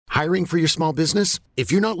Hiring for your small business?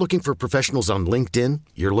 If you're not looking for professionals on LinkedIn,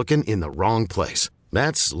 you're looking in the wrong place.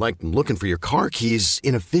 That's like looking for your car keys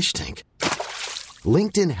in a fish tank.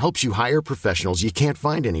 LinkedIn helps you hire professionals you can't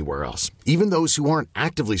find anywhere else, even those who aren't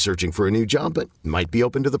actively searching for a new job but might be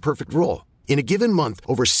open to the perfect role. In a given month,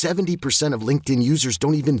 over 70% of LinkedIn users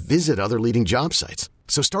don't even visit other leading job sites.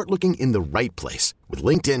 So start looking in the right place. With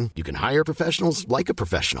LinkedIn, you can hire professionals like a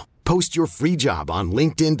professional. Post your free job on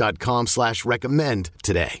linkedin.com/recommend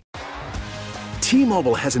today.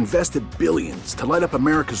 T-Mobile has invested billions to light up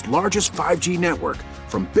America's largest 5G network,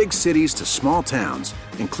 from big cities to small towns,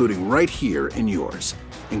 including right here in yours.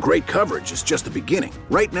 And great coverage is just the beginning.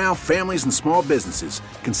 Right now, families and small businesses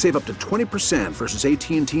can save up to 20% versus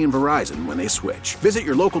AT&T and Verizon when they switch. Visit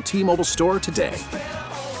your local T-Mobile store today.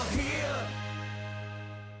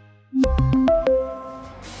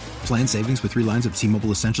 Plan savings with 3 lines of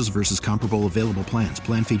T-Mobile Essentials versus comparable available plans.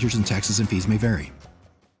 Plan features and taxes and fees may vary.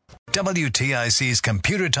 WTIC's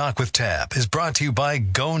Computer Talk with Tab is brought to you by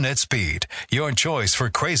GoNetspeed, your choice for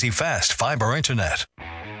crazy fast fiber internet.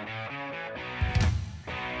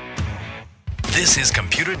 This is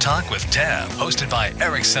Computer Talk with Tab, hosted by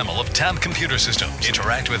Eric Semmel of Tab Computer Systems.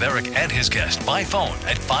 Interact with Eric and his guest by phone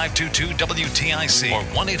at 522-WTIC or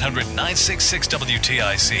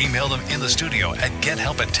 1-800-966-WTIC. Email them in the studio at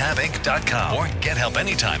gethelp@tabinc.com or get help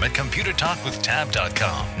anytime at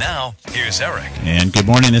computertalkwithtab.com. Now, here's Eric. And good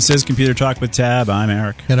morning. This is Computer Talk with Tab. I'm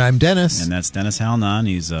Eric. And I'm Dennis. And that's Dennis Halnon.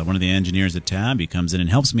 He's one of the engineers at Tab. He comes in and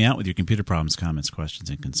helps me out with your computer problems, comments, questions,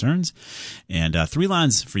 and concerns. And 3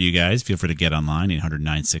 lines for you guys. Feel free to get online,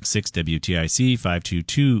 800-966-WTIC,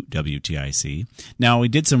 522-WTIC. Now, we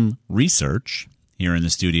did some research here in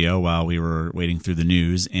the studio while we were waiting through the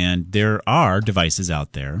news, and there are devices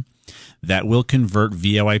out there that will convert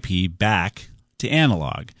VoIP back to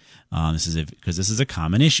analog. This is a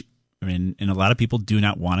common issue. And a lot of people do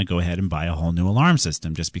not want to go ahead and buy a whole new alarm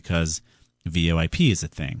system just because VoIP is a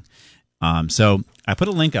thing. So I put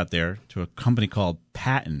a link out there to a company called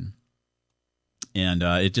Patton. And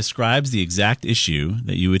it describes the exact issue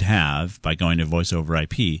that you would have by going to voice over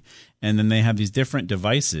IP. And then they have these different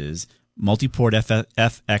devices, multi-port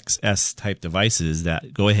FXS type devices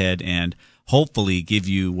that go ahead and hopefully give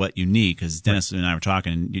you what you need. Because Dennis and I were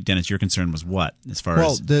talking. Dennis, your concern was what as far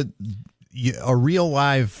as? Well, a real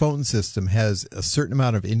live phone system has a certain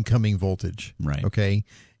amount of incoming voltage. Right. Okay.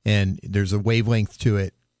 And there's a wavelength to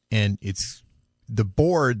it. And it's the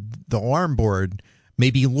alarm board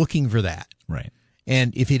may be looking for that. Right.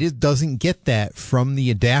 And if it doesn't get that from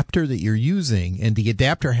the adapter that you're using, and the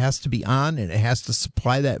adapter has to be on and it has to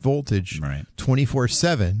supply that voltage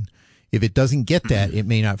 24/7, if it doesn't get that, it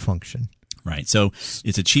may not function. Right. So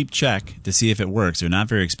it's a cheap check to see if it works. They're not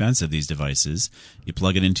very expensive, these devices. You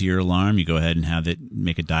plug it into your alarm, you go ahead and have it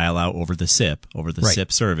make a dial out over the SIP,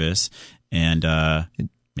 SIP service, and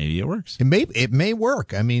maybe it works. It may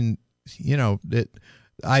work. I mean,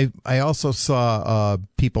 I also saw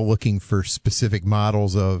people looking for specific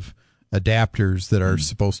models of adapters that are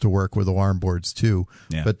supposed to work with alarm boards too.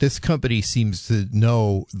 Yeah. But this company seems to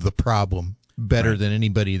know the problem better than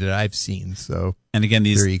anybody that I've seen. So, and again,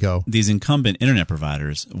 there you go. These incumbent internet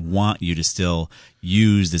providers want you to still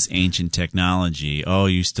use this ancient technology. Oh,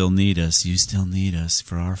 you still need us. You still need us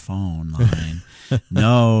for our phone line.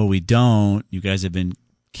 No, we don't. You guys have been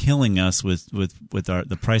killing us with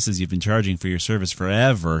the prices you've been charging for your service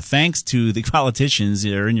forever, thanks to the politicians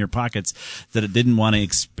that are in your pockets that didn't want to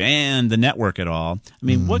expand the network at all. I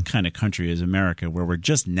mean, what kind of country is America where we're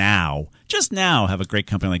just now have a great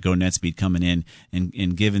company like GoNetspeed coming in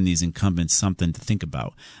and giving these incumbents something to think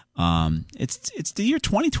about? It's the year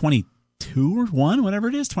 2022 or 1, whatever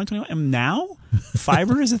it is, 2021, and now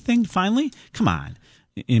fiber is a thing finally? Come on.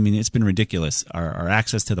 I mean, it's been ridiculous. Our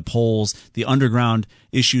access to the poles, the underground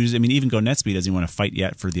issues. I mean, even GoNetspeed doesn't want to fight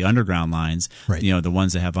yet for the underground lines. Right. The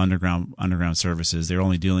ones that have underground services. They're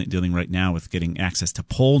only dealing right now with getting access to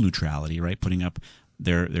pole neutrality, right? Putting up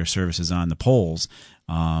their services on the poles,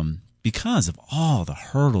 because of all the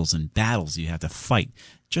hurdles and battles you have to fight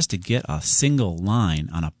just to get a single line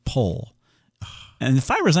on a pole. And the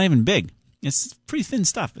fiber is not even big. It's pretty thin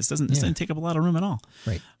stuff. It doesn't take up a lot of room at all.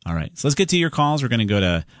 Right. All right. So let's get to your calls. We're going to go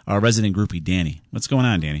to our resident groupie, Danny. What's going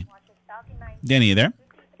on, Danny? Danny, you there?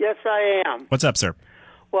 Yes, I am. What's up, sir?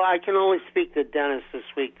 Well, I can only speak to Dennis this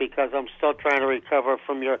week because I'm still trying to recover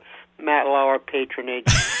from your Matt Lauer patronage.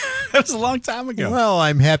 That was a long time ago. Well,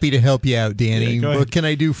 I'm happy to help you out, Danny. Yeah, what can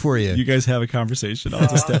I do for you? You guys have a conversation. I'll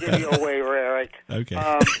just I'll give you a waiver, Eric. Okay.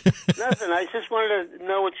 Nothing. I just wanted to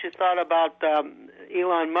know what you thought about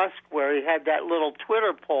Elon Musk, where he had that little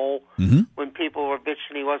Twitter poll when people were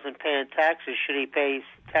bitching he wasn't paying taxes. Should he pay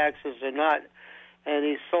taxes or not? and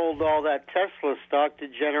he sold all that Tesla stock to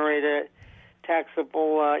generate a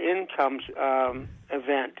taxable income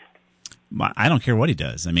event. I don't care what he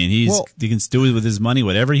does. I mean, he can do it with his money,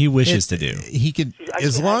 whatever he wishes to do. He can,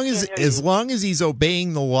 as long as he's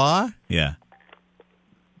obeying the law. Yeah.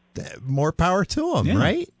 More power to him,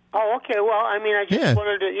 right? Oh, okay. Well, I mean, I just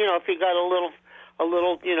wanted to, if he got a little, a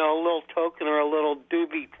little token or a little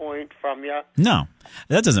doobie point from you. No,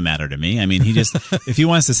 that doesn't matter to me. I mean, he just, if he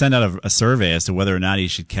wants to send out a survey as to whether or not he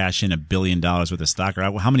should cash in $1 billion worth of stock,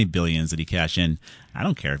 or how many billions did he cash in, I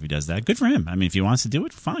don't care if he does that. Good for him. I mean, if he wants to do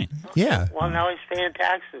it, fine. Yeah. Well, now he's paying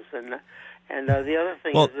taxes, and the other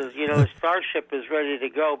thing is the Starship is ready to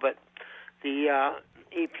go, but the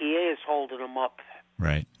EPA is holding him up.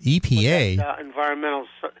 Right. EPA. With that, environmental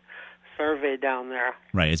survey down there.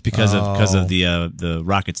 Right. It's because of the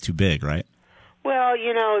rocket's too big, right? Well,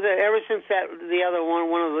 ever since the other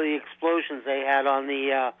one of the explosions they had on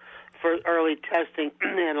the for early testing,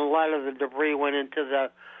 and a lot of the debris went into the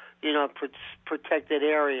protected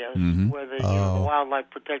areas where the wildlife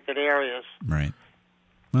protected areas. Right.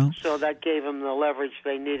 Well, so that gave them the leverage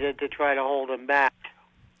they needed to try to hold them back.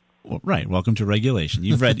 Well, right. Welcome to regulation.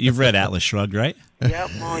 You've read Atlas Shrugged, right? Yep.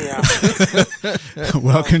 Oh yeah.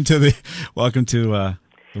 welcome to the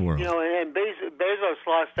world. And Bezos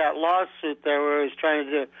lost that lawsuit there where he was trying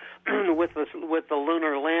to do with the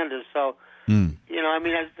lunar landers. So I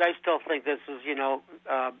mean, I still think this is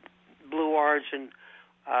Blue Origin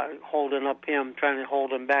holding up him, trying to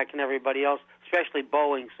hold him back, and everybody else, especially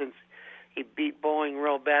Boeing, since he beat Boeing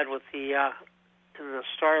real bad with the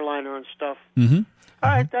Starliner and stuff. Mm-hmm. All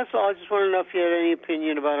right, that's all. I just want to know if you had any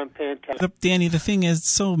opinion about him paying tax. Danny, the thing is,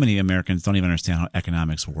 so many Americans don't even understand how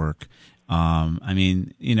economics work. I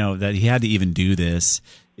mean, that he had to even do this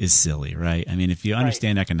is silly, right? I mean, if you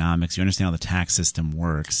understand economics, you understand how the tax system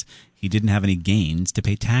works. He didn't have any gains to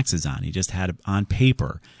pay taxes on. He just had it on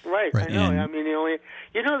paper. Right. I know. I mean,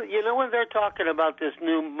 when they're talking about this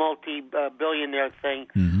new multi-billionaire thing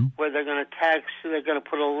where they're going to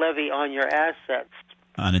put a levy on your assets.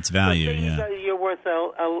 On its value, yeah. You're worth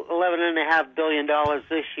 $11.5 billion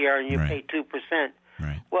this year, and you pay 2%.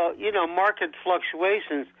 Right. Well, market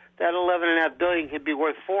fluctuations. That $11.5 billion could be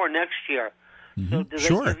worth $4 next year. So, do they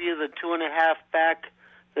give you the 2.5 back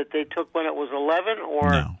that they took when it was 11,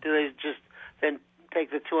 or do they just then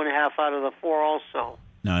take the 2.5 out of the 4 also?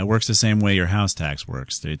 No, it works the same way your house tax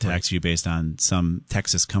works. They tax you based on some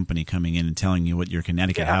Texas company coming in and telling you what your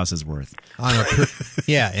Connecticut house is worth.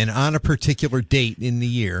 And on a particular date in the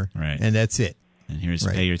year. Right. And that's it. And here's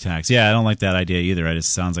pay your tax. Yeah, I don't like that idea either. It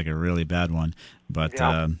just sounds like a really bad one. But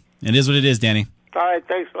it is what it is, Danny. All right,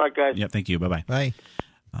 thanks a lot, guys. Yep, thank you. Bye-bye. Bye.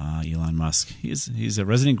 Elon Musk. He's a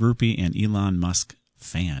resident groupie and Elon Musk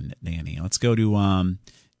fan, Danny. Let's go to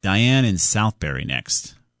Diane in Southbury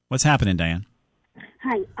next. What's happening, Diane?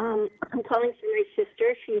 Hi, I'm calling for my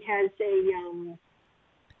sister. She has a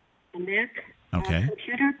Mac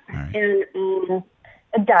computer, and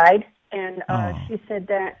it died. And she said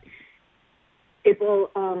that it will.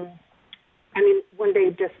 One day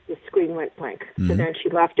just the screen went blank. So then she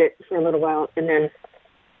left it for a little while, and then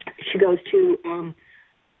she goes to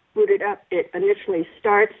boot it up. It initially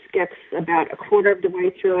starts, gets about a quarter of the way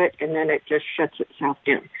through it, and then it just shuts itself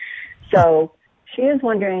down. So she is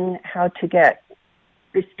wondering how to get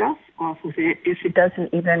the stuff off of it if it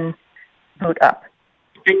doesn't even boot up.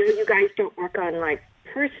 I know you guys don't work on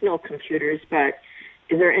personal computers, but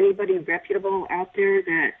is there anybody reputable out there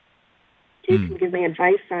that you can give me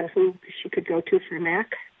advice on who she could go to for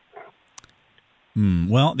Mac?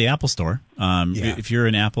 Well, the Apple Store. If you're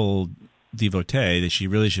an Apple devotee, she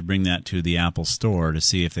really should bring that to the Apple Store to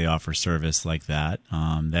see if they offer service like that.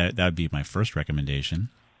 That would be my first recommendation.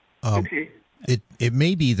 Okay. It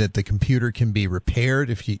may be that the computer can be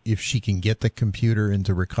repaired if she can get the computer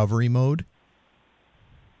into recovery mode.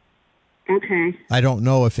 Okay. I don't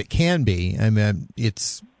know if it can be. I mean,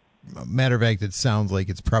 it's a matter of fact, it sounds like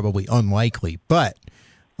it's probably unlikely, but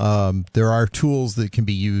there are tools that can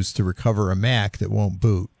be used to recover a Mac that won't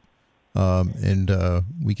boot. And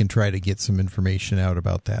we can try to get some information out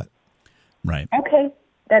about that. Right. Okay.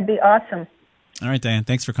 That'd be awesome. All right, Diane.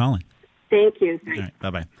 Thanks for calling. Thank you. All right.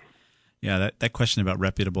 Bye-bye. Yeah, that question about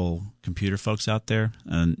reputable computer folks out there.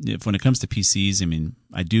 When it comes to PCs, I mean,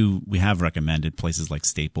 we have recommended places like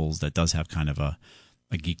Staples that does have kind of a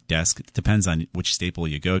geek desk. It depends on which Staple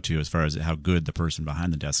you go to as far as how good the person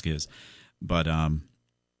behind the desk is. But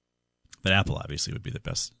Apple obviously would be the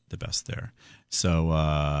best there.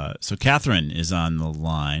 So Catherine is on the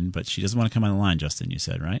line, but she doesn't want to come on the line, Justin, you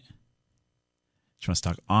said, right? She wants to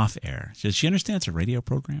talk off air. Does she understand it's a radio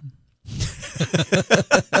program?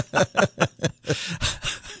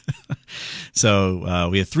 So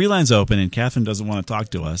we have 3 lines open, and Catherine doesn't want to talk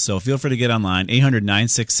to us. So feel free to get online.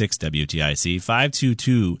 800-966-WTIC,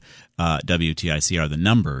 522 WTIC are the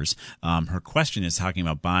numbers. Her question is talking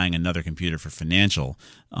about buying another computer for financial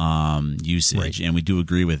usage, and we do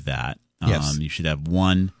agree with that. Yes. You should have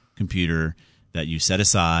one computer that you set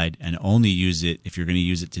aside and only use it if you're going to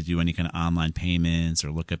use it to do any kind of online payments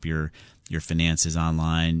or look up your finances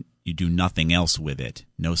online. You do nothing else with it.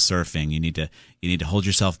 No surfing. You need to hold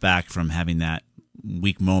yourself back from having that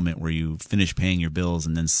weak moment where you finish paying your bills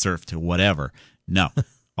and then surf to whatever. No.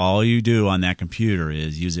 All you do on that computer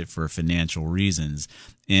is use it for financial reasons.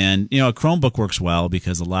 And, a Chromebook works well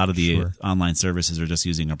because a lot of the online services are just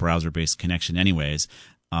using a browser-based connection anyways.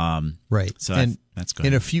 Right. So that's good.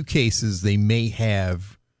 In a few cases, they may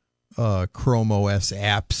have Chrome OS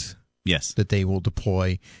apps that they will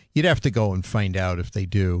deploy. You'd have to go and find out if they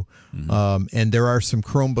do. Mm-hmm. And there are some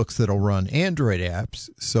Chromebooks that'll run Android apps.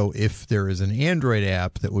 So if there is an Android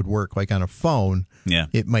app that would work like on a phone,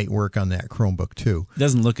 it might work on that Chromebook too. It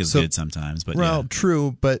doesn't look as good sometimes, but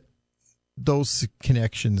true. But those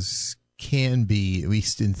connections can be, at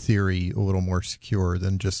least in theory, a little more secure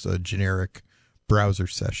than just a generic browser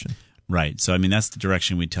session. Right. So, that's the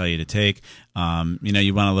direction we tell you to take.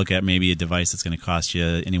 You want to look at maybe a device that's going to cost you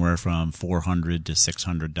anywhere from $400 to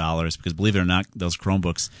 $600 because, believe it or not, those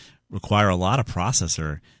Chromebooks require a lot of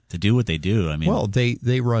processor to do what they do.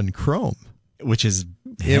 They run Chrome, which is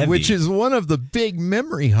heavy. Which is one of the big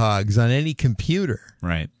memory hogs on any computer.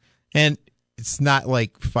 Right. And it's not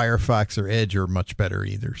like Firefox or Edge are much better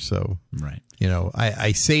either. So, right.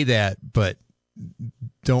 I say that, but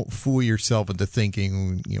don't fool yourself into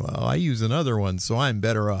thinking, I use another one, so I'm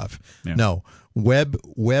better off. Yeah. No, web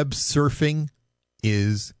surfing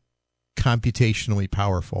is computationally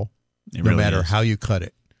powerful, no matter how you cut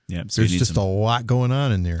it. Yeah, so there's just a lot going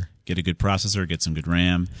on in there. Get a good processor, get some good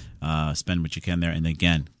RAM, spend what you can there, and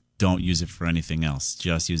again, don't use it for anything else.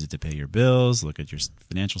 Just use it to pay your bills, look at your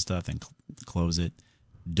financial stuff, and close it.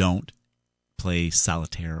 Don't play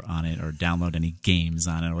solitaire on it or download any games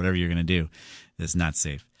on it or whatever you're going to do. It's not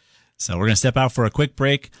safe. So we're going to step out for a quick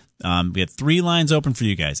break. We have 3 lines open for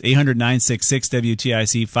you guys.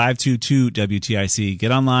 800-966-WTIC, 522-WTIC.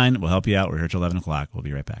 Get online. We'll help you out. We're here till 11 o'clock. We'll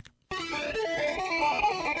be right back.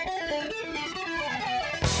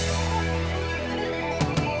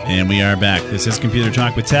 And we are back. This is Computer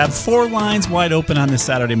Talk with Tab. 4 lines wide open on this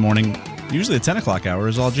Saturday morning. Usually the 10 o'clock hour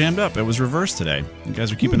is all jammed up. It was reversed today. You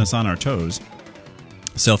guys are keeping us on our toes.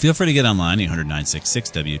 So feel free to get online,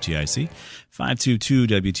 800-966-WTIC.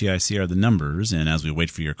 522-WTIC are the numbers. And as we wait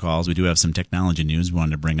for your calls, we do have some technology news we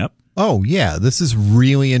wanted to bring up. Oh, yeah. This is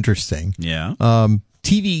really interesting. Yeah.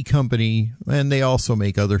 TV company, and they also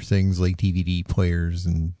make other things like DVD players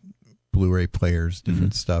and Blu-ray players,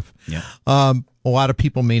 different stuff. Yeah. A lot of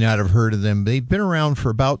people may not have heard of them. They've been around for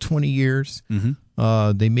about 20 years.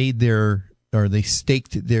 Mm-hmm. They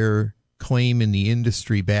staked their claim in the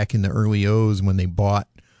industry back in the early O's when they bought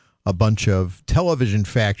a bunch of television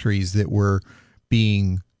factories that were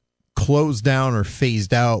being closed down or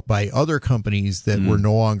phased out by other companies that were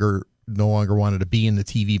no longer wanted to be in the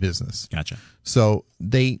TV business. Gotcha. So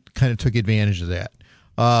they kind of took advantage of that.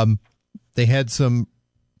 They had some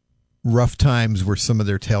rough times where some of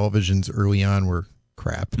their televisions early on were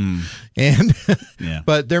crap, and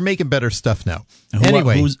but they're making better stuff now.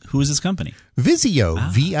 Anyway, who is this company? Vizio,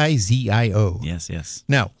 Vizio. Yes.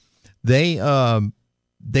 Now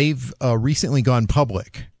they've recently gone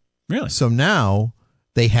public. Really? So now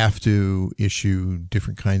they have to issue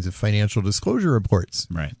different kinds of financial disclosure reports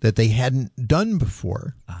that they hadn't done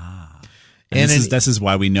before. And this is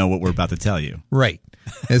why we know what we're about to tell you. Right.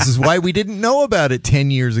 This is why we didn't know about it 10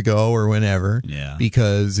 years ago or whenever. Yeah.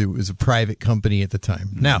 Because it was a private company at the time.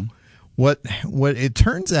 Mm-hmm. Now, what it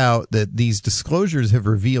turns out that these disclosures have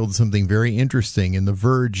revealed something very interesting, and The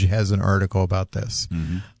Verge has an article about this.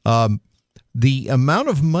 Mm-hmm. The amount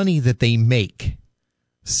of money that they make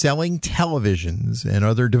selling televisions and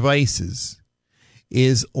other devices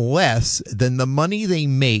is less than the money they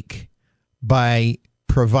make by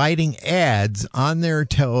providing ads on their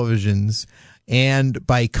televisions and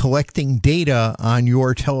by collecting data on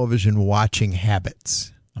your television watching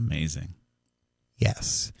habits. Amazing.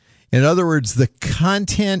 Yes. In other words, the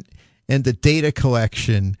content and the data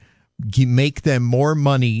collection make them more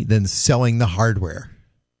money than selling the hardware.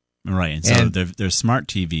 Right. And so their smart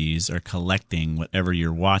TVs are collecting whatever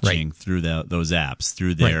you're watching through those apps,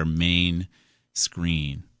 through their main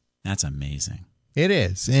screen. That's amazing. It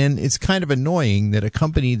is. And it's kind of annoying that a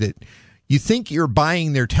company that you think you're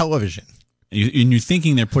buying their television, And you're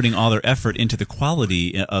thinking they're putting all their effort into the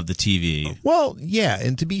quality of the TV. Well, yeah,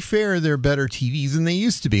 and to be fair, they're better TVs than they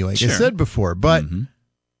used to be, like I said before. But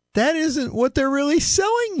that isn't what they're really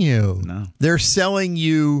selling you. No, they're selling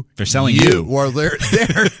you. They're selling you. Or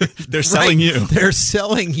they're selling you. They're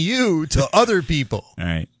selling you to other people. All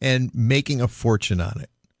right, and making a fortune on it.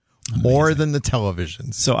 More than the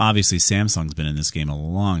televisions. So obviously Samsung's been in this game a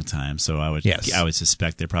long time. So I would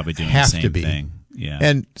suspect they're probably doing the same thing. Yeah.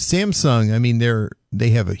 And Samsung, I mean, they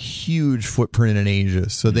have a huge footprint in Asia,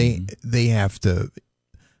 so they have to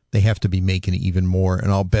be making even more,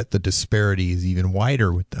 and I'll bet the disparity is even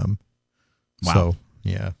wider with them. Wow. So,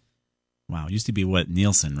 yeah. Wow. It used to be what,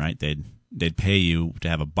 Nielsen, right? They'd pay you to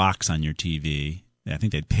have a box on your TV. I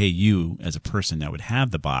think they'd pay you as a person that would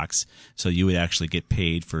have the box, so you would actually get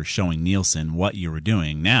paid for showing Nielsen what you were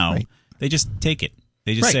doing. Now, they just take it.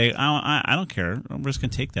 They just say, I don't care. I'm just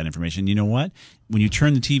going to take that information. You know what? When you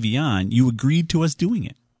turn the TV on, you agreed to us doing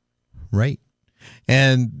it. Right.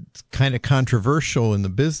 And it's kind of controversial in the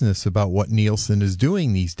business about what Nielsen is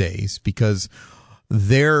doing these days, because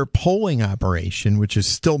their polling operation, which is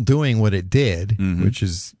still doing what it did, which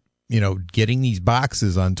is, getting these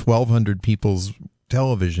boxes on 1,200 people's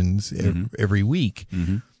televisions every week,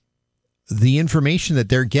 the information that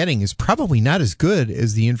they're getting is probably not as good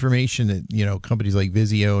as the information that, companies like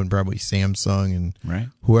Vizio and probably Samsung and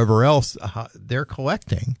whoever else they're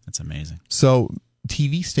collecting. That's amazing. So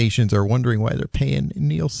TV stations are wondering why they're paying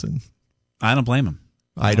Nielsen. I don't blame them.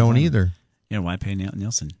 I don't either. Yeah, why pay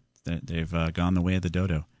Nielsen? They've gone the way of the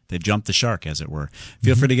dodo. They've jumped the shark, as it were.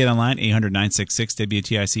 Feel free to get online,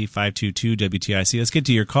 800-966-WTIC, 522-WTIC. Let's get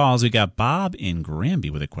to your calls. We got Bob in Granby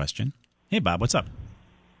with a question. Hey, Bob, what's up?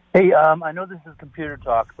 Hey, I know this is computer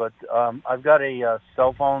talk, but I've got a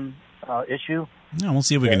cell phone issue. Yeah, we'll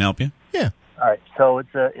see if we can help you. Yeah. All right. So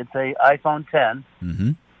it's a iPhone 10.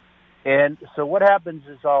 Mm-hmm. And so what happens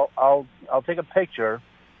is I'll take a picture,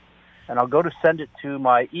 and I'll go to send it to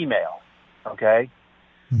my email. Okay.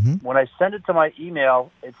 Mm-hmm. When I send it to my email,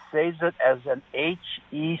 it saves it as an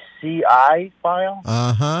HECI file.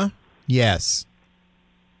 Uh-huh. Yes.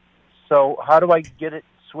 So how do I get it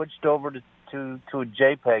switched over to a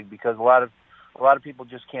JPEG, because a lot of people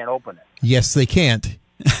just can't open it? Yes, they can't.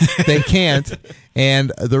 They can't.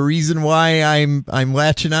 And the reason why I'm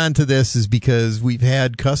latching on to this is because we've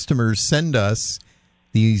had customers send us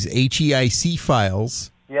these HEIC files.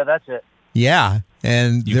 Yeah, that's it. Yeah,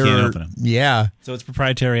 and you can't open them. Yeah. So it's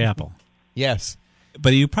proprietary Apple. Yes.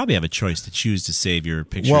 But you probably have a choice to choose to save your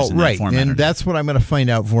pictures in that format. And that's what I'm going to find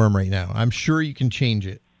out for him right now. I'm sure you can change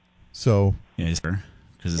it. So yeah,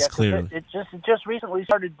 because it's clear. It just recently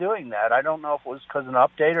started doing that. I don't know if it was because of an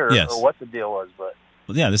update or what the deal was, but.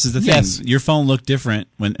 Well, yeah, this is the thing. Yes. Your phone looked different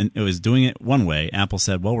when it was doing it one way. Apple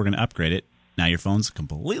said, well, we're going to upgrade it. Now your phone's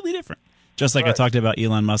completely different. Just like I talked about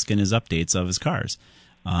Elon Musk and his updates of his cars.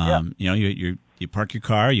 You park your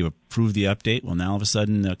car, you approve the update. Well, now all of a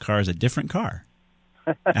sudden the car is a different car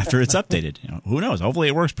after it's updated. Who knows? Hopefully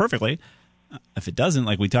it works perfectly. If it doesn't,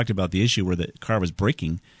 like we talked about the issue where the car was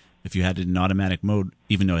braking, if you had it in automatic mode,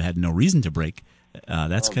 even though it had no reason to brake,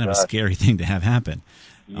 that's kind of a scary thing to have happen.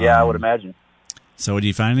 Yeah, I would imagine. So did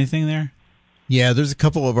you find anything there? Yeah, there's a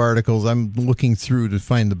couple of articles. I'm looking through to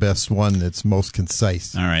find the best one that's most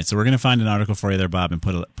concise. All right, so we're going to find an article for you there, Bob, and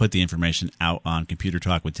put the information out on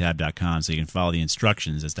ComputerTalkWithTab.com so you can follow the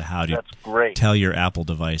instructions as to how to tell your Apple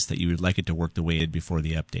device that you would like it to work the way it did before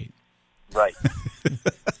the update. Right.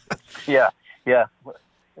 Yeah. The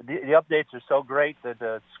updates are so great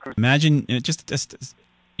that imagine just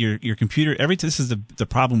your computer. This is the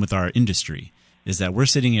problem with our industry, is that we're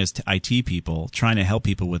sitting as IT people trying to help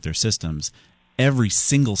people with their systems. Every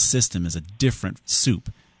single system is a different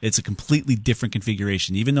soup. It's a completely different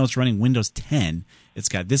configuration. Even though it's running Windows 10, it's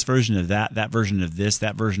got this version of that version of this,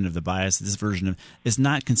 that version of the BIOS, this version of... It's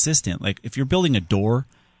not consistent. Like, if you're building a door,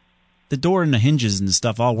 the door and the hinges and the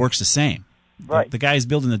stuff all works the same. Right. The guy who's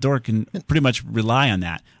building the door can pretty much rely on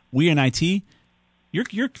that. We in IT,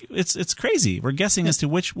 it's crazy. We're guessing as to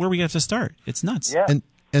where we have to start. It's nuts. Yeah.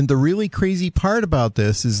 And the really crazy part about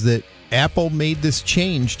this is that Apple made this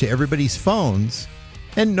change to everybody's phones,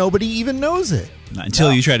 and nobody even knows it. Not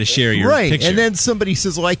until you try to share your picture. And then somebody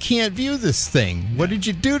says, well, I can't view this thing. What did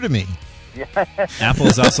you do to me? Apple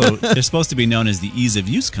is also, they're supposed to be known as the ease of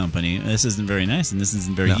use company. This isn't very nice, and this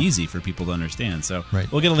isn't very easy for people to understand. So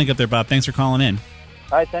we'll get a link up there, Bob. Thanks for calling in.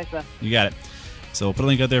 All right, thanks, man. You got it. So we'll put a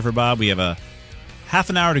link up there for Bob. We have a half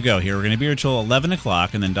an hour to go here. We're going to be here till 11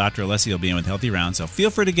 o'clock, and then Dr. Alessi will be in with Healthy Round. So feel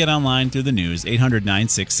free to get online through the news,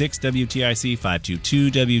 800-966-WTIC,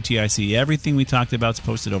 522-WTIC. Everything we talked about is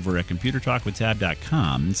posted over at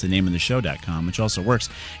ComputerTalkWithTab.com. It's the name of the show.com, which also works.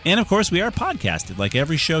 And, of course, we are podcasted, like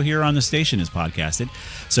every show here on the station is podcasted.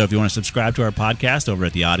 So if you want to subscribe to our podcast over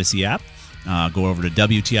at the Odyssey app, go over to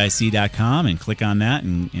WTIC.com and click on that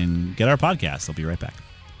and get our podcast. I'll be right back.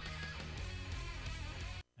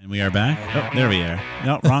 And we are back. Oh, there we are.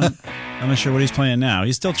 No, wrong. I'm not sure what he's playing now.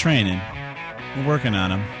 He's still training. We're working on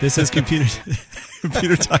him. This is Computer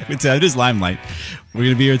Talk with Ted. It is Limelight. We're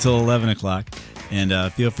going to be here till 11 o'clock.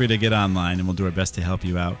 And feel free to get online, and we'll do our best to help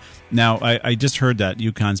you out. Now, I just heard that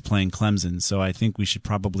UConn's playing Clemson, so I think we should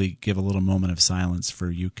probably give a little moment of silence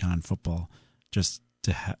for UConn football. Just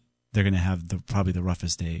to they're going to have probably the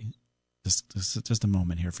roughest day. Just a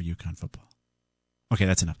moment here for UConn football. Okay,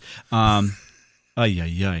 that's enough. I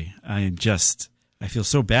feel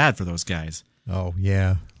so bad for those guys. Oh,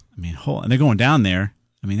 yeah. I mean, and they're going down there.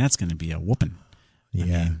 I mean, that's going to be a whooping.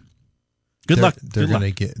 Yeah. Good luck. They're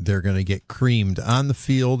going to get creamed on the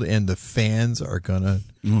field, and the fans are going to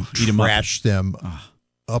trash them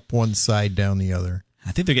up one side, down the other.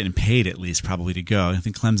 I think they're getting paid at least probably to go. I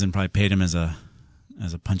think Clemson probably paid him as a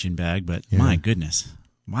punching bag, but my goodness,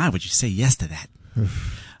 why would you say yes to that?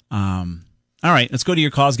 All right, let's go to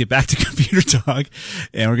your calls, get back to Computer Talk,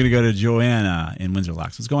 and we're going to go to Joanna in Windsor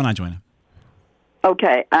Locks. What's going on, Joanna?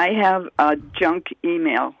 Okay, I have a junk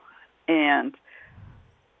email, and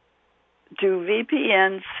do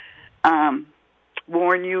VPNs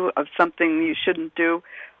warn you of something you shouldn't do?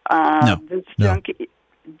 No.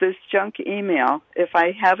 This junk email, if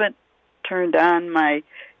I haven't turned on my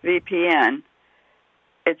VPN,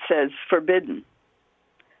 it says forbidden.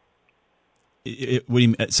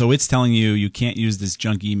 So it's telling you can't use this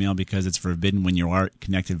junk email because it's forbidden when you are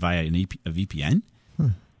connected via a VPN?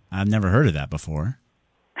 I've never heard of that before.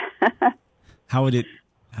 How would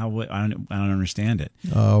I don't understand it.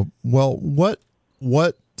 Well, what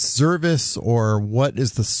service or what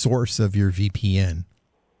is the source of your VPN?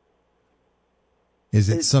 Is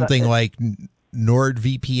it something like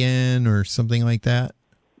NordVPN or something like that?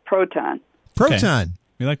 Proton. Proton. Okay.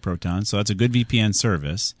 We like Proton, so that's a good VPN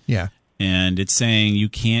service. Yeah. And it's saying you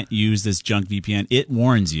can't use this junk VPN. It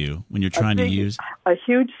warns you when you're trying to use. A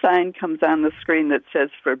huge sign comes on the screen that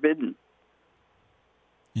says forbidden.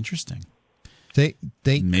 Interesting. They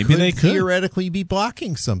could theoretically be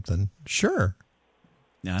blocking something. Sure.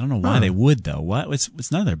 I don't know why they would, though.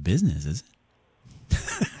 It's none of their business, is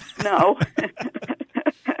it? No.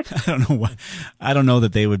 I don't know why. I don't know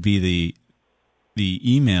that they would be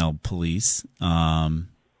the email police.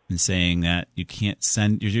 And saying that you can't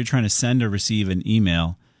send, you're trying to send or receive an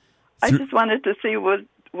email. I just wanted to see what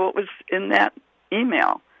was in that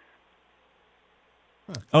email.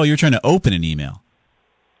 Oh, you're trying to open an email.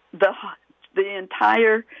 The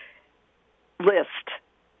entire list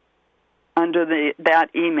under that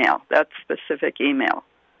email, that specific email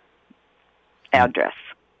address.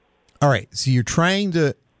 All right, so you're trying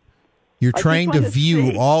to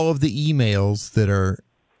view all of the emails that are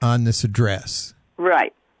on this address.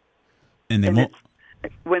 Right. And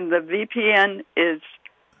when the VPN is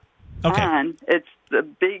on, it's the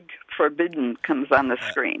big forbidden comes on the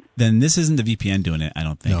screen. Then this isn't the VPN doing it, I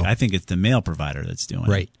don't think. No. I think it's the mail provider that's doing it.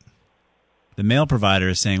 Right. The mail provider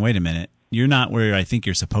is saying, wait a minute, you're not where I think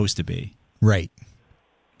you're supposed to be. Right.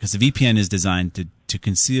 Because the VPN is designed to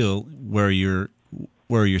conceal where you're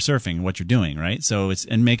surfing and what you're doing, right? So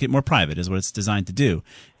and make it more private is what it's designed to do.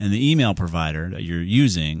 And the email provider that you're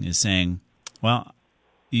using is saying, well,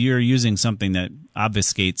 you're using something that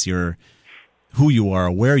obfuscates who you are,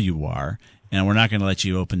 where you are, and we're not going to let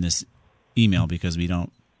you open this email because we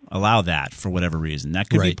don't allow that for whatever reason. That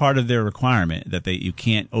could be part of their requirement that you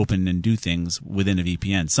can't open and do things within a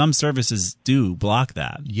VPN. Some services do block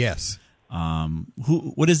that. Yes.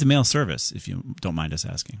 What is the mail service, if you don't mind us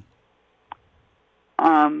asking?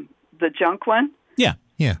 The junk one? Yeah.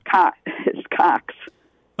 Yeah. It's Cox.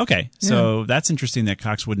 Okay, so that's interesting that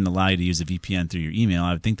Cox wouldn't allow you to use a VPN through your email.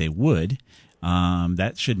 I would think they would.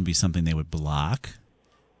 That shouldn't be something they would block,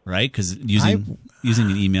 right? Because using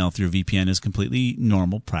an email through a VPN is completely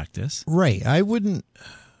normal practice. Right. I wouldn't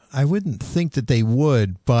think that they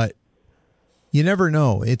would, but you never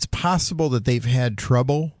know. It's possible that they've had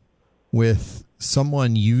trouble with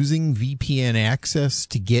someone using VPN access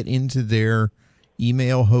to get into their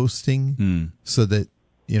email hosting so that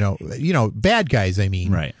bad guys, I mean.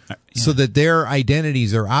 Right. Yeah. So that their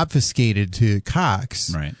identities are obfuscated to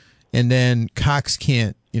Cox. Right. And then Cox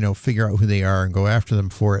can't, figure out who they are and go after them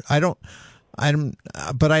for it. But I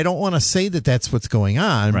don't want to say that that's what's going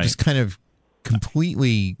on. I'm just kind of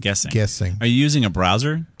completely guessing. Are you using a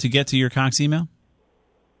browser to get to your Cox email?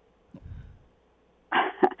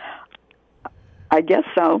 I guess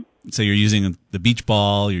so. So you're using the beach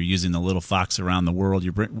ball, you're using the little fox around the world.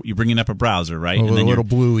 You're bringing up a browser, right? And then a little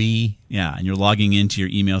blue E. Yeah, and you're logging into your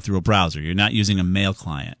email through a browser. You're not using a mail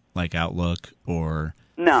client like Outlook or...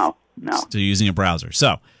 No. So you're using a browser.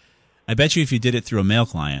 So I bet you if you did it through a mail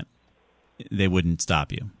client, they wouldn't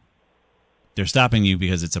stop you. They're stopping you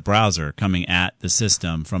because it's a browser coming at the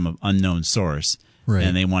system from an unknown source, right.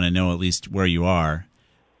 And they want to know at least where you are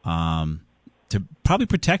to probably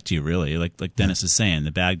protect you, really. Like Dennis is saying,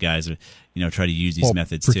 the bad guys are, try to use these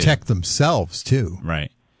methods too. Protect themselves too.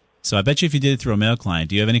 Right. So I bet you if you did it through a mail client,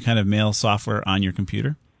 do you have any kind of mail software on your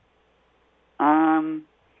computer?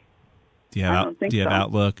 Do you have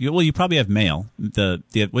Outlook? Well, you probably have Mail.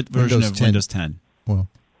 What version of Windows 10? Well,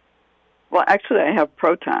 actually, I have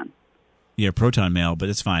Proton. Yeah, Proton Mail, but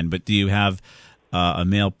it's fine. But do you have a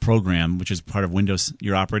Mail program, which is part of Windows,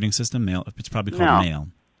 your operating system? Mail. It's probably called Mail.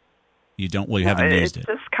 You don't. Well, you haven't used it.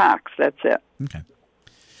 It's just Cox. That's it. Okay.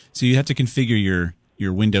 So you have to configure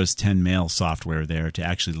your Windows 10 Mail software there to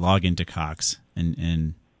actually log into Cox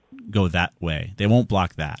and go that way. They won't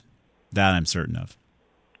block that. That I'm certain of.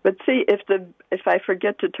 But see, if I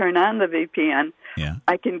forget to turn on the VPN,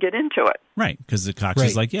 I can get into it. Right, because the Cox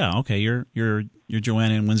is like, okay, you're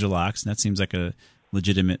Joanna in Windsor Locks, and that seems like a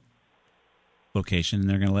legitimate location, and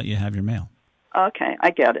they're going to let you have your mail. Okay, I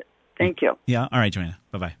get it. Thank you. Yeah, all right, Joanna.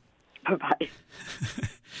 Bye-bye. Bye-bye.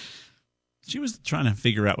 She was trying to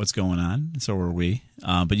figure out what's going on, and so were we.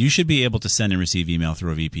 But you should be able to send and receive email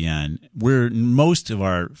through a VPN. Most of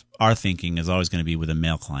our thinking is always going to be with a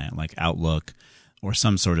mail client like Outlook or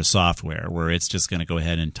some sort of software where it's just going to go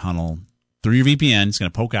ahead and tunnel through your VPN. It's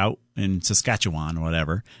going to poke out in Saskatchewan or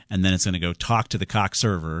whatever, and then it's going to go talk to the Cox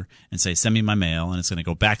server and say, send me my mail, and it's going to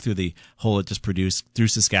go back through the hole it just produced through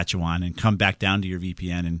Saskatchewan and come back down to your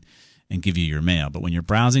VPN and give you your mail. But when you're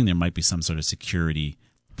browsing, there might be some sort of security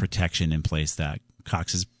protection in place that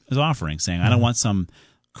Cox is offering, saying, I don't want some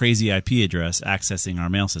crazy IP address accessing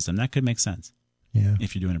our mail system. That could make sense. Yeah.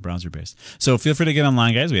 If you're doing it browser-based. So feel free to get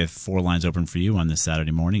online, guys. We have 4 lines open for you on this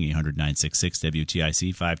Saturday morning,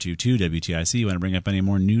 800-966-WTIC, 522-WTIC. You want to bring up any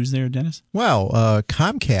more news there, Dennis? Well,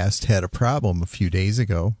 Comcast had a problem a few days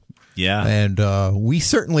ago. Yeah. And we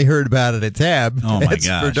certainly heard about it at Tab. Oh, my That's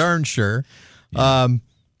gosh. for darn sure. Yeah.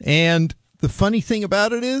 And the funny thing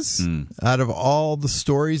about it is, out of all the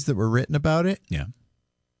stories that were written about it,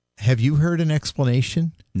 have you heard an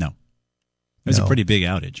explanation? No. It was a pretty big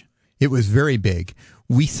outage. It was very big.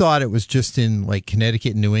 We thought it was just in like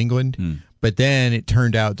Connecticut and New England, but then it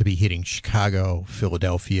turned out to be hitting Chicago,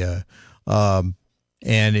 Philadelphia, and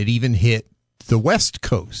it even hit the West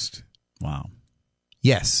Coast. Wow.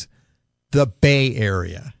 Yes. The Bay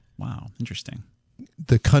Area. Wow. Interesting.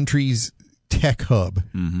 The country's tech hub.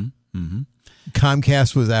 Mm-hmm. Mm-hmm.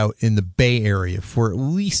 Comcast was out in the Bay Area for at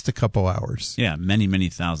least a couple hours. Yeah, many, many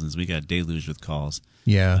thousands. We got deluged with calls.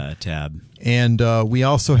 Yeah. Tab. And we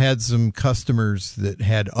also had some customers that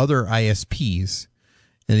had other ISPs.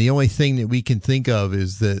 And the only thing that we can think of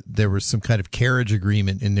is that there was some kind of carriage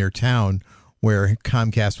agreement in their town where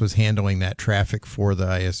Comcast was handling that traffic for the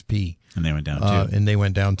ISP. And they went down too. And they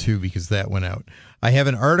went down too because that went out. I have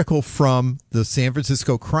an article from the San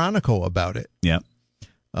Francisco Chronicle about it. Yep.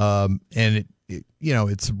 And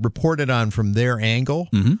it's reported on from their angle.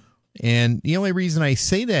 Mm-hmm. And the only reason I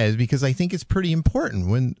say that is because I think it's pretty important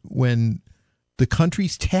when the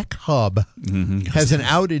country's tech hub has an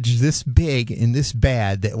outage this big and this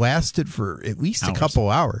bad that lasted for at least a couple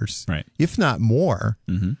hours, right? If not more.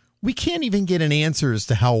 Mm-hmm. We can't even get an answer as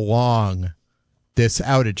to how long this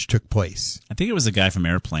outage took place. I think it was the guy from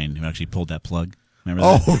Airplane who actually pulled that plug. Remember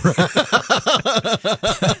that?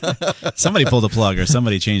 Right. Somebody pulled a plug or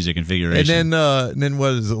somebody changed the configuration. And then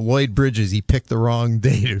what is it? Lloyd Bridges? He picked the wrong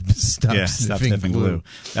day to stop sniffing glue.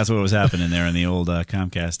 That's what was happening there in the old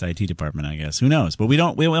Comcast IT department, I guess. Who knows? But we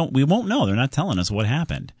won't know. They're not telling us what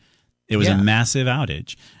happened. It was a massive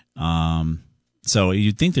outage. So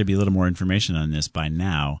you'd think there'd be a little more information on this by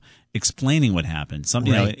now, explaining what happened.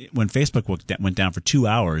 When Facebook went down for 2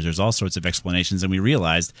 hours, there's all sorts of explanations, and we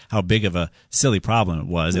realized how big of a silly problem it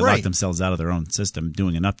was. They locked themselves out of their own system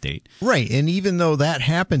doing an update. Right, and even though that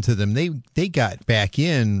happened to them, they got back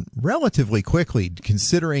in relatively quickly,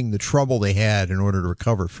 considering the trouble they had in order to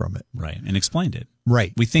recover from it. Right, and explained it.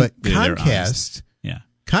 Right. We think but Comcast,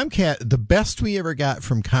 Comcast, the best we ever got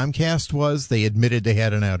from Comcast was they admitted they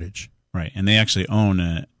had an outage. Right, and they actually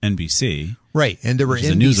own NBC. Right, and there were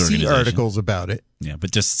NBC articles about it. Yeah,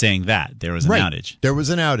 but just saying that there was an outage. There was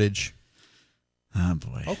an outage. Oh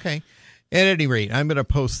boy. Okay, At any rate, I'm going to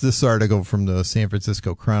post this article from the San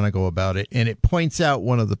Francisco Chronicle about it, and it points out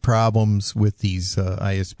one of the problems with these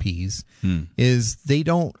ISPs is they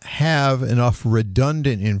don't have enough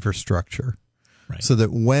redundant infrastructure so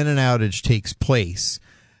that when an outage takes place,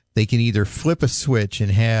 they can either flip a switch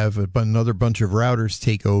and have another bunch of routers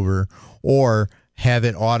take over or have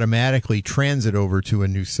it automatically transit over to a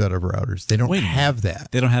new set of routers. They don't have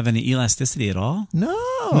that. They don't have any elasticity at all? No.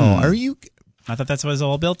 Are you... I thought that's what it was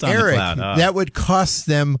all built on, Eric, the cloud. Oh. That would cost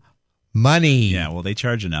them money. Yeah, well, they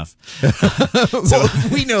charge enough. Well,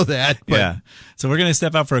 we know that. But. Yeah. So we're going to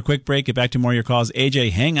step out for a quick break, get back to more of your calls.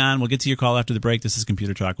 AJ, hang on. We'll get to your call after the break. This is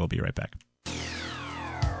Computer Talk. We'll be right back.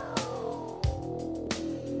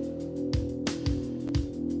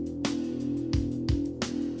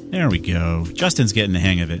 There we go. Justin's getting the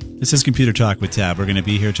hang of it. This is Computer Talk with Tab. We're going to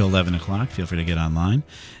be here till 11 o'clock. Feel free to get online.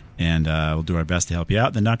 And we'll do our best to help you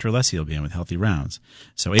out. Then Dr. Alessi will be in with Healthy Rounds.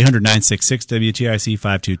 So 800-966-WTIC,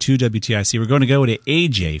 522-WTIC. We're going to go to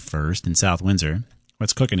AJ first in South Windsor.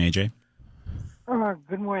 What's cooking, AJ?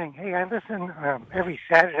 Good morning. Hey, I listen every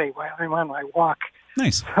Saturday while I'm on my walk.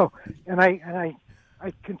 Nice. So, and I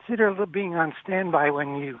consider being on standby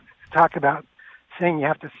when you talk about saying you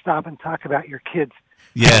have to stop and talk about your kids.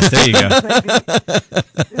 Yes, there you go.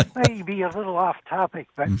 This may be a little off topic,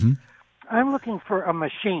 but I'm looking for a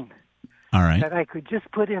machine that I could just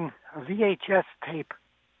put in a VHS tape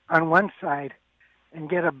on one side and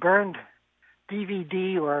get a burned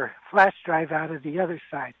DVD or flash drive out of the other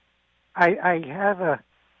side. I have a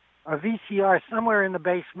VCR somewhere in the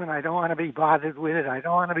basement. I don't want to be bothered with it. I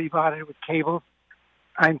don't want to be bothered with cables.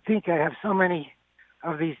 I think I have so many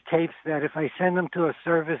of these tapes that if I send them to a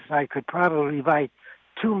service, I could probably buy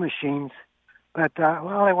 2 machines. But all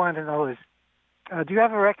I want to know is, do you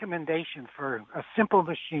have a recommendation for a simple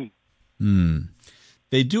machine?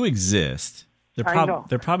 They do exist. I know.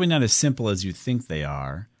 They're probably not as simple as you think they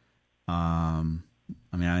are. I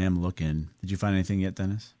mean, I am looking. Did you find anything yet,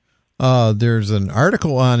 Dennis? There's an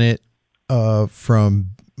article on it from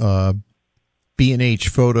B&H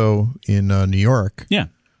Photo in New York. Yeah.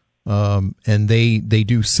 And they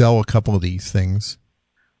do sell a couple of these things.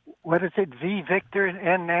 What is it? V Victor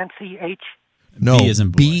N Nancy H? No, B as in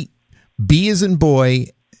boy. B as in boy,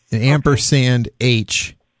 ampersand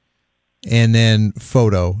H, and then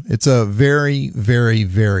photo. It's a very, very,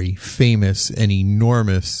 very famous and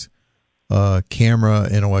enormous camera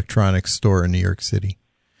and electronics store in New York City.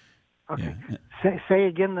 Okay. Yeah. Say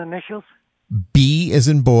again the initials. B as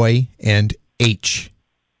in boy and H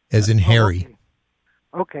as in Harry.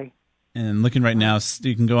 Okay. And looking right now,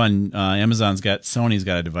 you can go on Sony's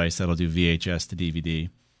got a device that'll do VHS to DVD.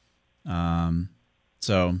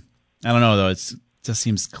 So I don't know though. It just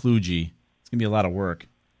seems kludgy. It's gonna be a lot of work.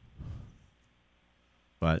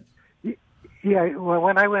 But yeah, well,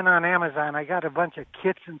 when I went on Amazon, I got a bunch of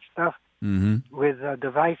kits and stuff with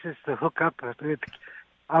devices to hook up with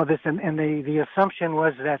all this, and the assumption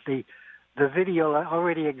was that the video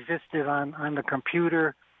already existed on the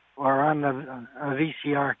computer or on the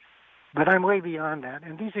VCR. But I'm way beyond that.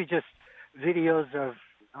 And these are just videos of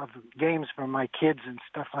games from my kids and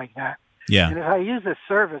stuff like that. Yeah. And if I use a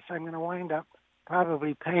service, I'm going to wind up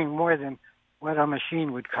probably paying more than what a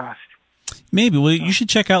machine would cost. Maybe. Well, you should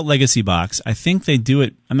check out Legacy Box. I think they do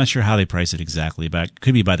it. I'm not sure how they price it exactly, but it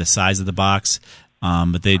could be by the size of the box.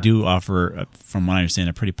 But they do offer, from what I understand,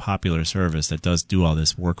 a pretty popular service that does do all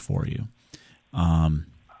this work for you.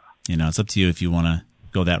 It's up to you if you want to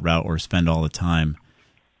go that route or spend all the time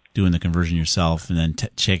doing the conversion yourself and then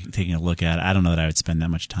taking a look at it. I don't know that I would spend that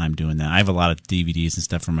much time doing that. I have a lot of DVDs and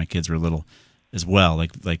stuff from my kids who are little as well,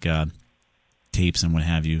 like tapes and what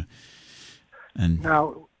have you. And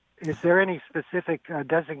now, is there any specific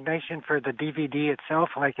designation for the DVD itself?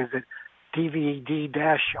 Like, is it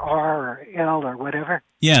DVD-R or L or whatever?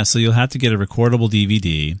 Yeah, so you'll have to get a recordable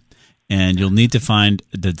DVD, and you'll need to find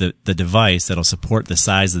the device that'll support the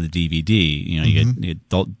size of the DVD.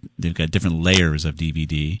 They've got different layers of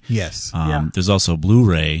DVD. Yes. There's also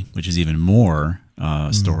Blu-ray, which is even more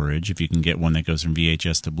storage. If you can get one that goes from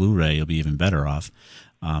VHS to Blu-ray, you'll be even better off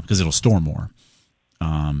because it'll store more.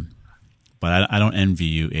 But I don't envy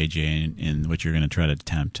you, AJ, in what you're going to try to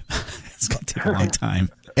attempt. It's going to take a long time.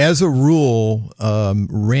 As a rule,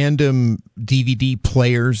 random DVD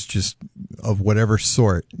players, just of whatever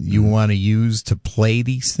sort you want to use to play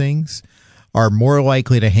these things, are more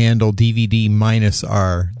likely to handle DVD minus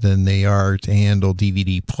R than they are to handle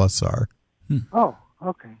DVD plus R. Oh,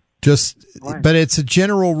 okay. But it's a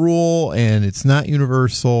general rule, and it's not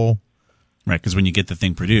universal. Right, because when you get the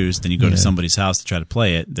thing produced and you go to somebody's house to try to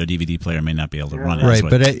play it, their DVD player may not be able to run it. Right,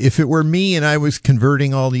 but if it were me and I was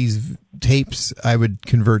converting all these tapes, I would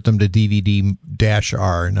convert them to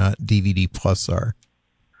DVD-R, not DVD+R.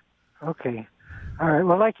 Okay. All right.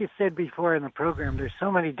 Well, like you said before in the program, there's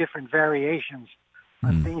so many different variations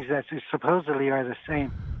on things that supposedly are the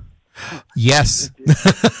same. Yes.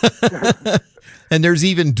 And there's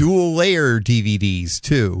even dual layer DVDs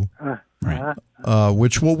too,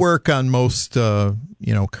 which will work on most,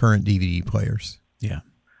 current DVD players. Yeah.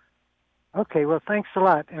 Okay. Well, thanks a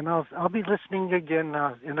lot. And I'll be listening again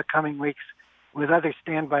in the coming weeks with other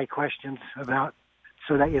standby questions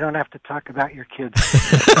so that you don't have to talk about your kids.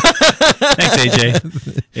 Thanks, AJ.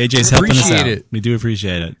 AJ's helping us out. It. We do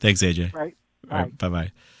appreciate it. Thanks, AJ. Right. All right.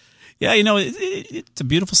 Bye-bye. Yeah, it's a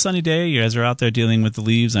beautiful sunny day. You guys are out there dealing with the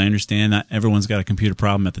leaves. I understand not everyone's got a computer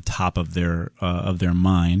problem at the top of their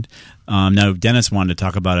mind. Now, Dennis wanted to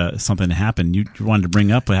talk about something that happened. You wanted to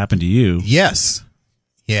bring up what happened to you. Yes,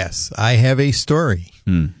 I have a story.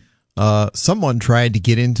 Someone tried to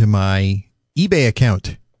get into my eBay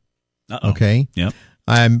account. Uh-oh. Okay. Yep.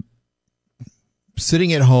 I'm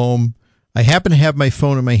sitting at home. I happen to have my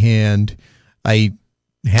phone in my hand. I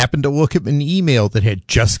happened to look at an email that had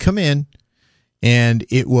just come in, and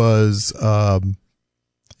it was a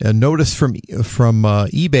notice from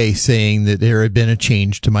eBay saying that there had been a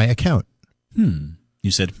change to my account.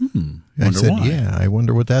 You said, I said, why? Yeah, I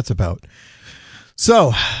wonder what that's about.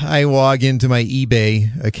 So I log into my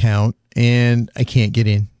eBay account, and I can't get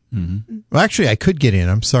in. Mm-hmm. Well, actually, I could get in.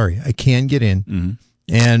 I'm sorry. I can get in. Mm-hmm.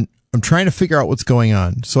 And I'm trying to figure out what's going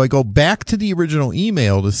on. So I go back to the original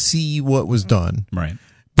email to see what was done. Right.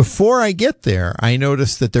 Before I get there, I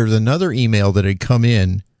noticed that there's another email that had come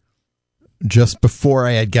in just before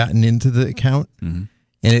I had gotten into the account. Mm-hmm.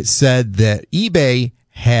 And it said that eBay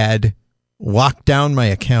had locked down my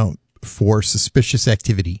account for suspicious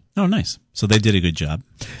activity. Oh, nice. So they did a good job.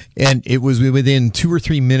 And it was within 2 or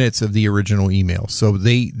 3 minutes of the original email. So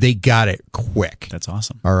they got it quick. That's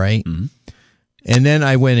awesome. All right. Mm-hmm. And then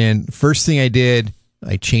I went in. First thing I did,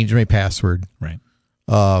 I changed my password. Right.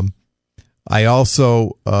 I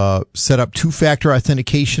also set up 2-factor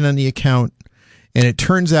authentication on the account. And it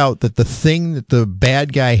turns out that the thing that the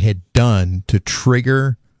bad guy had done to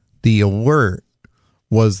trigger the alert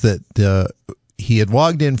was that he had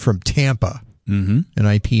logged in from Tampa, an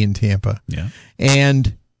IP in Tampa. Yeah.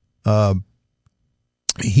 And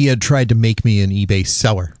he had tried to make me an eBay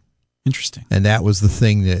seller. Interesting. And that was the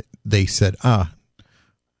thing that they said,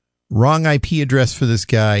 wrong IP address for this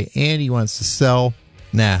guy, and he wants to sell.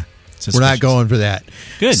 Nah, Suspicious. We're not going for that.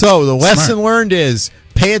 Good. So the lesson Smart. learned is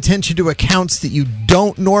pay attention to accounts that you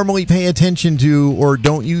don't normally pay attention to or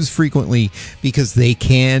don't use frequently, because they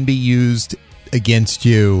can be used against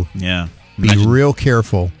you. Yeah. Be real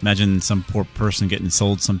careful. Imagine some poor person getting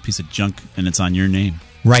sold some piece of junk and it's on your name.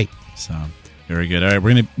 Right. So very good. All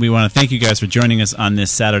right, we want to thank you guys for joining us on this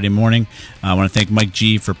Saturday morning. I want to thank Mike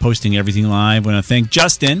G for posting everything live. I want to thank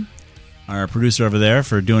Justin, our producer over there,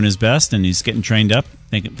 for doing his best, and he's getting trained up.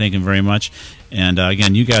 Thank him very much. And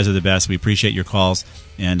again, you guys are the best. We appreciate your calls,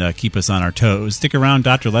 and keep us on our toes. Stick around.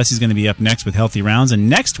 Dr. Leslie's going to be up next with Healthy Rounds, and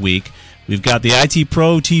next week we've got the IT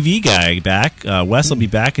Pro TV guy back. Wes will be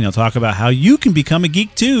back, and he'll talk about how you can become a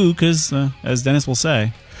geek too, because as Dennis will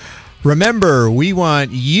say, remember, we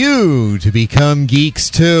want you to become geeks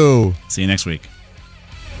too. See you next week.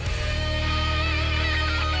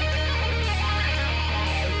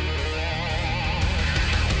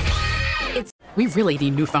 We really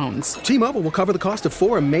need new phones. T-Mobile will cover the cost of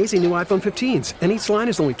 4 amazing new iPhone 15s, and each line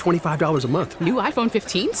is only $25 a month. New iPhone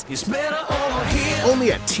 15s? It's better over here.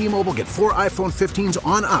 Only at T-Mobile, get 4 iPhone 15s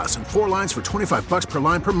on us and 4 lines for $25 per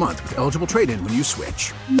line per month with eligible trade-in when you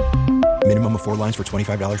switch. Minimum of 4 lines for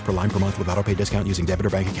 $25 per line per month with autopay discount using debit or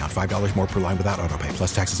bank account. $5 more per line without autopay,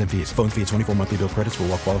 plus taxes and fees. Phone fee at 24 monthly bill credits for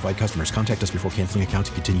well-qualified customers. Contact us before canceling account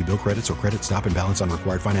to continue bill credits or credit stop and balance on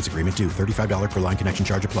required finance agreement due. $35 per line connection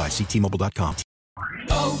charge applies. See T-Mobile.com.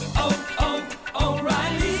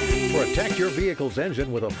 O'Reilly. Protect your vehicle's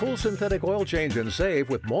engine with a full synthetic oil change and save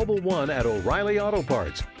with Mobil 1 at O'Reilly Auto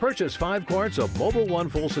Parts. Purchase 5 quarts of Mobil 1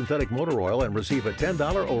 full synthetic motor oil and receive a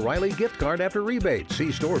 $10 O'Reilly gift card after rebate.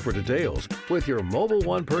 See store for details. With your Mobil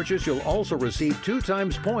 1 purchase, you'll also receive 2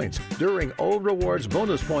 times points during O Rewards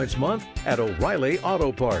Bonus Points Month at O'Reilly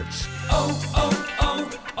Auto Parts.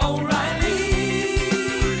 O'Reilly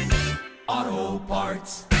Auto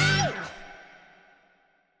Parts.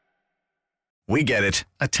 We get it.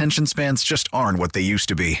 Attention spans just aren't what they used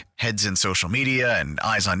to be. Heads in social media and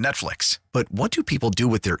eyes on Netflix. But what do people do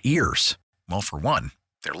with their ears? Well, for one,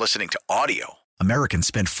 they're listening to audio. Americans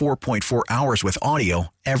spend 4.4 hours with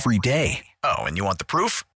audio every day. Oh, and you want the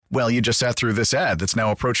proof? Well, you just sat through this ad that's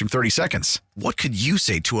now approaching 30 seconds. What could you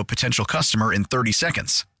say to a potential customer in 30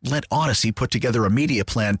 seconds? Let Odyssey put together a media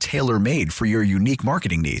plan tailor-made for your unique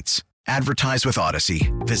marketing needs. Advertise with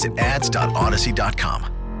Odyssey. Visit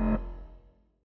ads.odyssey.com.